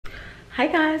Hi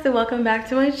guys, and welcome back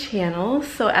to my channel.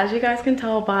 So as you guys can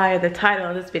tell by the title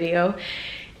of this video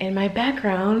and my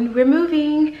background, we're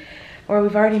moving, or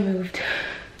we've already moved,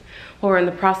 or we're in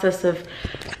the process of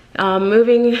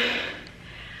moving.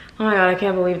 Oh my god, I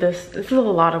can't believe this. This is a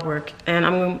lot of work,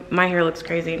 and my hair looks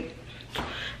crazy.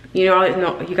 You guys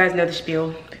know the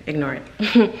spiel. Ignore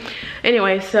it.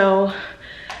 Anyway, so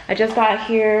I just got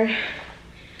here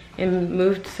and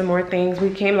moved some more things. We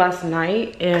came last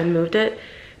night and moved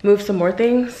some more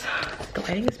things. The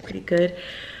lighting is pretty good.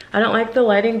 I don't like the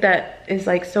lighting that is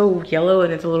like so yellow,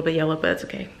 and it's a little bit yellow, but that's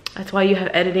okay. That's why you have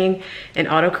editing and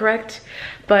autocorrect.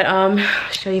 But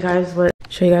show you guys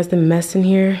the mess in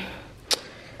here.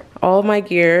 All of my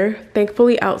gear,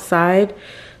 thankfully outside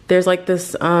there's like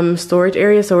this storage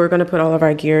area, so we're gonna put all of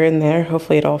our gear in there.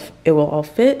 Hopefully it will all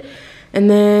fit. And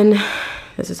then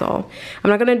this is all. I'm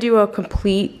not gonna do a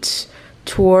complete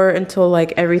tour until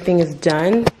like everything is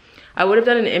done. I would have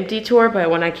done an empty tour, but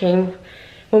when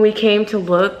we came to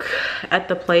look at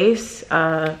the place,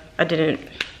 I didn't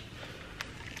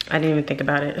even think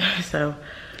about it. So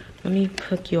let me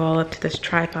hook you all up to this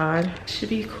tripod. Should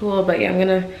be cool, but yeah, I'm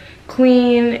gonna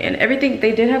clean and everything.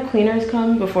 They did have cleaners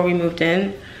come before we moved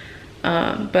in,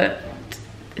 but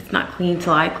it's not clean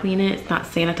till I clean it. It's not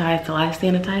sanitized till I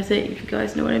sanitize it, if you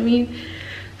guys know what I mean.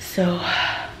 So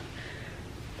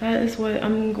that is what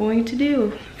I'm going to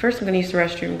do. First, I'm gonna use the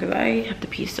restroom because I have to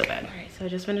pee so bad. All right, so I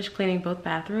just finished cleaning both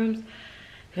bathrooms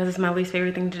because it's my least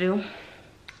favorite thing to do.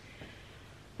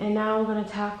 And now I'm gonna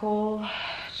tackle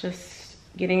just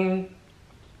getting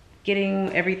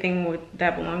everything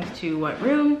that belongs to what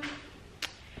room.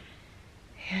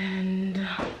 And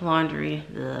laundry.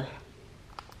 Ugh.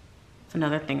 It's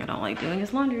another thing I don't like doing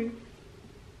is laundry.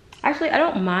 Actually, I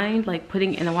don't mind like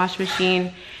putting in the washing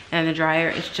machine and the dryer.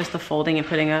 It's just the folding and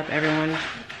putting up. Everyone,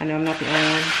 I know I'm not the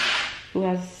only one who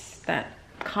has that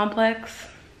complex.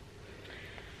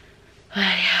 But yeah,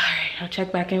 all right, I'll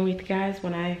check back in with you guys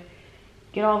when I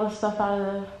get all this stuff out of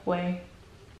the way.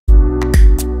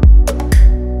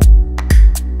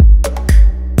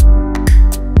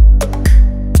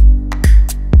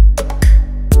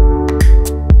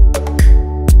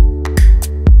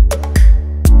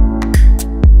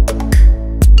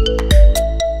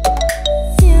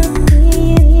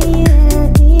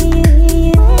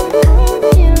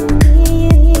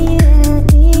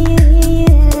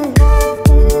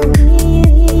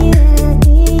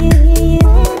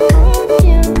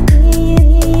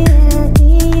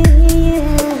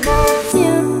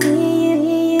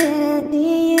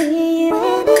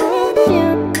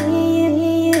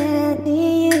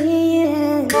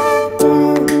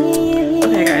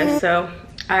 So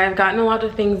I've gotten a lot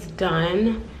of things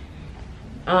done.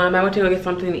 I went to go get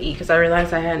something to eat because I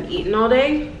realized I hadn't eaten all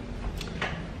day.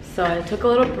 So I took a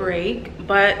little break,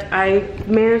 but I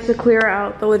managed to clear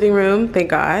out the living room, thank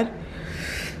God.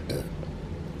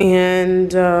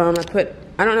 And I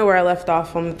don't know where I left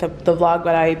off on the vlog,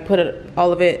 but I put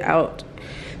all of it out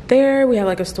there. We have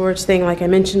like a storage thing like I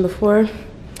mentioned before.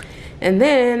 And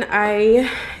then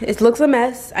it looks a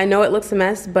mess. I know it looks a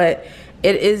mess, but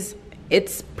it's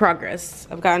progress.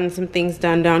 I've gotten some things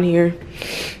done down here,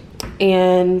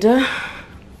 and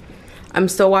I'm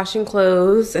still washing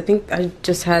clothes. I think I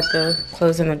just had the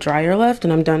clothes in the dryer left,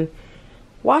 and I'm done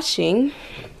washing.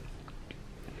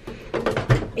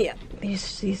 Yeah,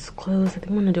 these clothes, I think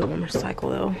I'm gonna do it one more cycle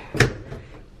though.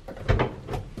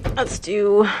 Let's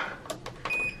do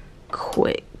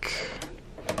quick.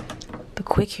 The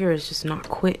quick here is just not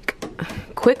quick.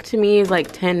 Quick to me is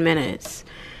like 10 minutes.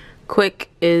 Quick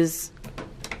is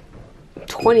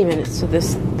 20 minutes to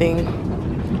this thing.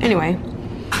 Anyway,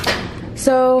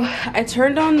 so I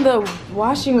turned on the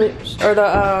washing machine, or the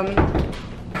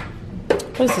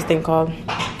what is this thing called,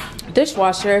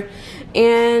 dishwasher,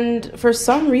 and for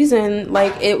some reason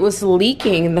like it was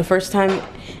leaking the first time,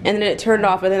 and then it turned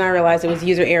off, and then I realized it was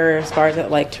user error as far as it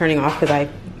like turning off because I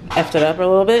effed it up a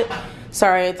little bit.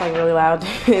 Sorry, it's like really loud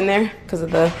in there because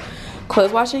of the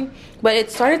clothes washing, but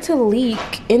it started to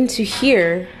leak into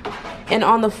here and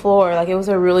on the floor. Like it was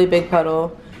a really big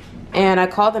puddle, and I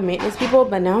called the maintenance people,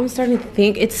 but now I'm starting to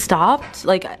think it stopped.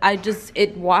 Like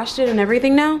it washed it and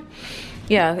everything now.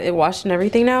 Yeah, it washed and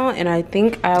everything now, and I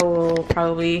think I will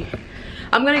probably,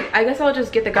 I guess I'll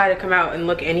just get the guy to come out and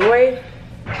look anyway.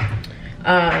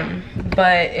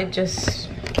 But it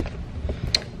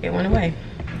went away.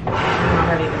 I don't know how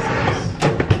heavy this is.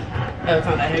 Oh, it's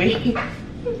not that heavy.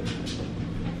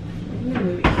 I'm gonna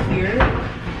move it here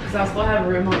because I still have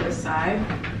room on this side.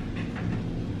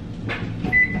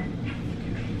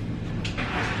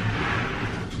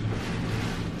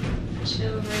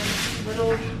 Chill over this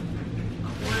little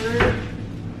corner.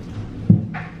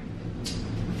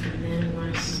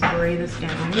 lay this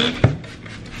down.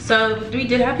 So we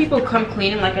did have people come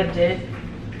clean, like I did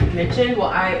mention.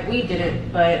 Well, we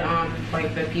didn't, but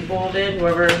like the people did,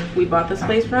 whoever we bought this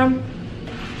place from.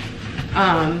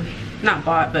 Not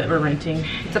bought, but we're renting.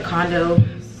 It's a condo.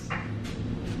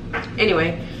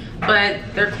 Anyway, but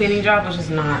their cleaning job was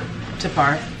just not to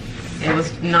par. It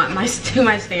was not to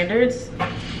my standards.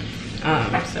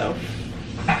 So,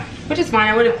 which is fine.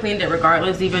 I would have cleaned it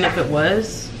regardless, even if it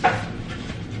was,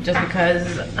 just because,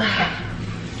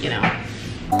 you know.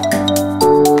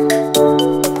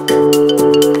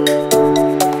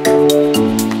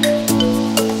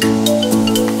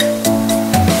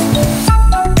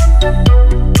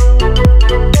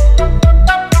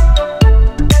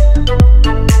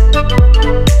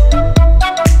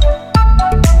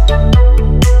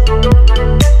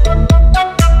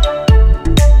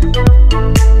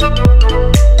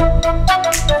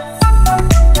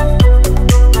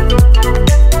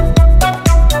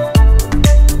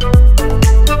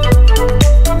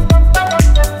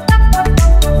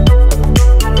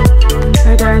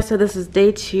 So this is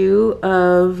day 2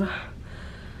 of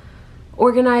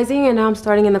organizing, and now I'm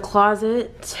starting in the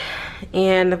closet,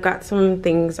 and I've got some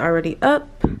things already up.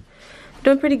 I'm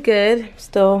doing pretty good.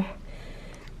 Still,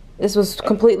 this was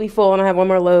completely full and I have one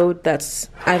more load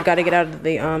I've got to get out of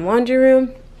the laundry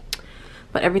room,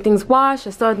 but everything's washed.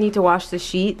 I still need to wash the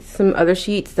sheets, some other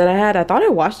sheets that I had. I thought I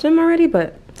washed them already,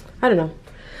 but I don't know.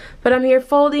 But I'm here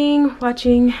folding,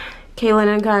 watching Kaylin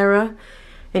and Kyra,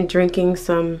 and drinking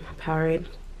some Powerade.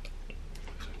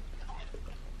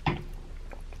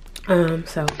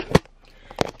 So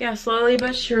yeah, slowly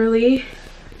but surely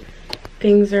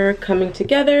things are coming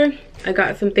together. I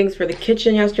got some things for the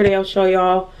kitchen yesterday. I'll show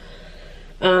y'all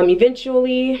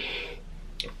eventually,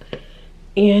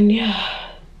 and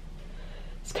yeah,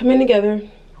 it's coming together.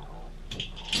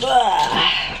 All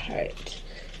right.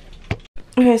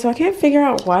 Okay, so I can't figure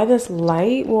out why this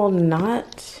light will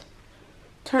not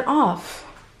turn off.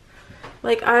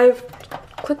 Like, I've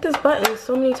clicked this button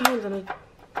so many times and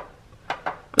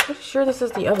I'm pretty sure this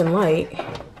is the oven light,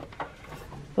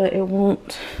 but it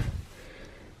won't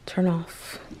turn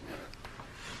off.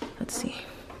 Let's see.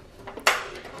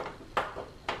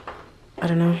 I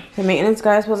don't know. The maintenance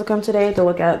guy is supposed to come today to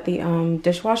look at the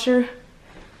dishwasher.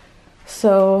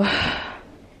 So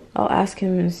I'll ask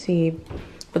him and see.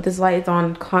 But this light is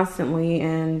on constantly,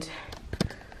 and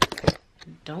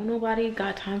don't nobody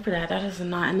got time for that. That is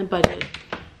not in the budget.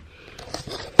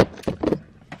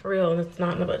 For real, it's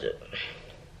not in the budget.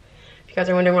 If you guys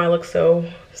are wondering why I look so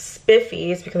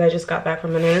spiffy, it's because I just got back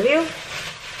from an interview.